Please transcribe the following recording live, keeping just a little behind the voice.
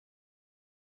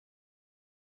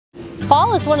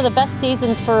Fall is one of the best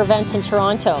seasons for events in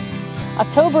Toronto.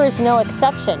 October is no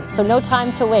exception, so no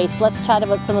time to waste. Let's chat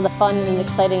about some of the fun and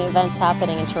exciting events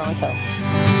happening in Toronto.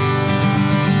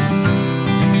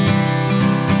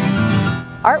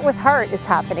 Art with Heart is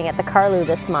happening at the Carlu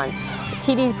this month.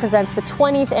 TD presents the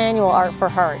 20th annual Art for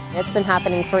Heart. It's been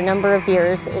happening for a number of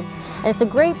years. It's a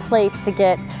great place to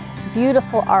get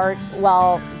beautiful art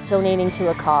while donating to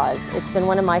a cause. It's been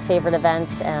one of my favorite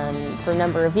events for a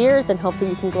number of years, and hope that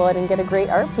you can go out and get a great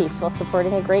art piece while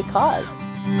supporting a great cause.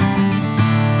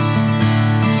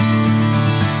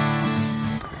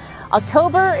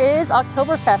 October is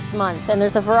Oktoberfest month, and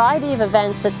there's a variety of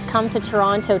events that's come to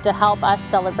Toronto to help us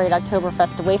celebrate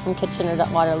Oktoberfest away from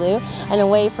Kitchener-Waterloo and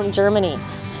away from Germany.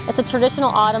 It's a traditional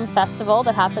autumn festival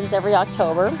that happens every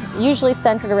October, usually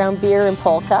centered around beer and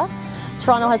polka.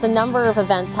 Toronto has a number of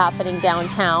events happening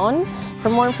downtown. For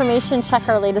more information, check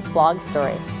our latest blog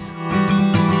story.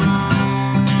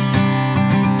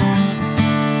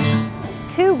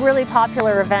 Two really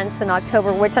popular events in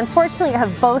October, which unfortunately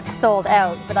have both sold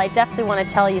out, but I definitely want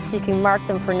to tell you so you can mark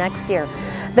them for next year.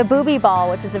 The Booby Ball,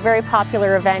 which is a very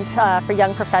popular event for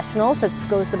young professionals.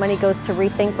 The money goes to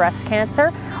Rethink Breast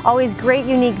Cancer. Always great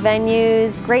unique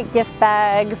venues, great gift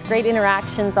bags, great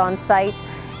interactions on site.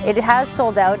 It has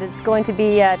sold out. It's going to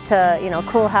be at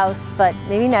Cool House, but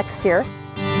maybe next year.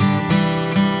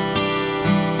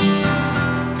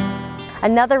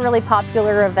 Another really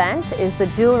popular event is the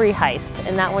Jewelry Heist,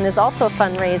 and that one is also a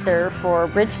fundraiser for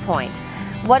Bridgepoint.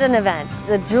 What an event!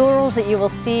 The jewels that you will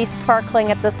see sparkling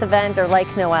at this event are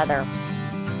like no other.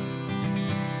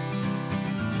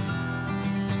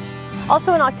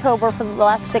 Also in October, for the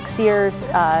last 6 years,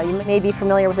 you may be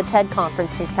familiar with the TED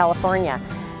conference in California.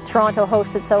 Toronto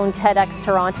hosts its own TEDx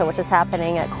Toronto, which is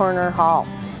happening at Corner Hall.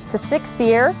 It's the 6th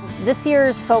year. This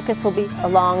year's focus will be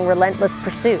along relentless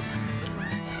pursuits.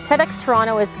 TEDx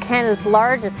Toronto is Canada's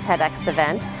largest TEDx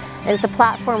event, and it's a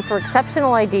platform for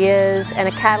exceptional ideas and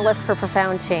a catalyst for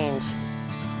profound change.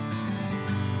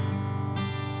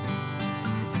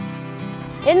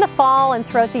 In the fall and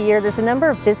throughout the year, there's a number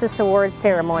of business awards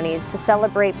ceremonies to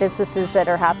celebrate businesses that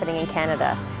are happening in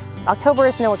Canada. October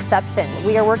is no exception.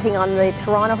 We are working on the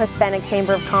Toronto Hispanic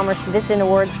Chamber of Commerce Vision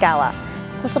Awards Gala.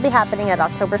 This will be happening at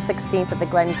October 16th at the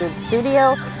Glen Good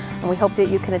Studio, and we hope that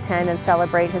you can attend and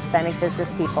celebrate Hispanic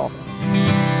business people.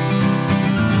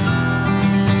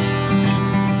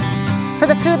 For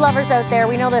the food lovers out there,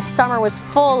 we know this summer was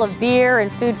full of beer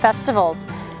and food festivals.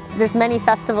 There's many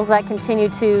festivals that continue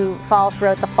to fall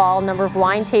throughout the fall, a number of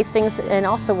wine tastings, and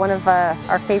also one of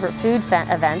our favorite food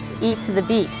events, Eat to the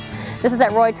Beat. This is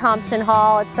at Roy Thompson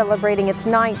Hall. It's celebrating its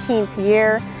 19th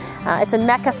year. It's a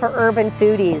mecca for urban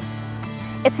foodies.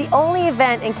 It's the only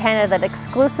event in Canada that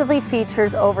exclusively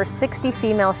features over 60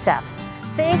 female chefs.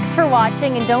 Thanks for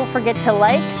watching, and don't forget to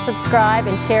like, subscribe,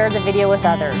 and share the video with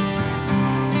others.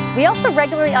 We also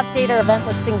regularly update our event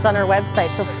listings on our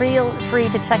website, so feel free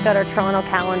to check out our Toronto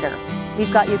calendar.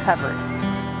 We've got you covered.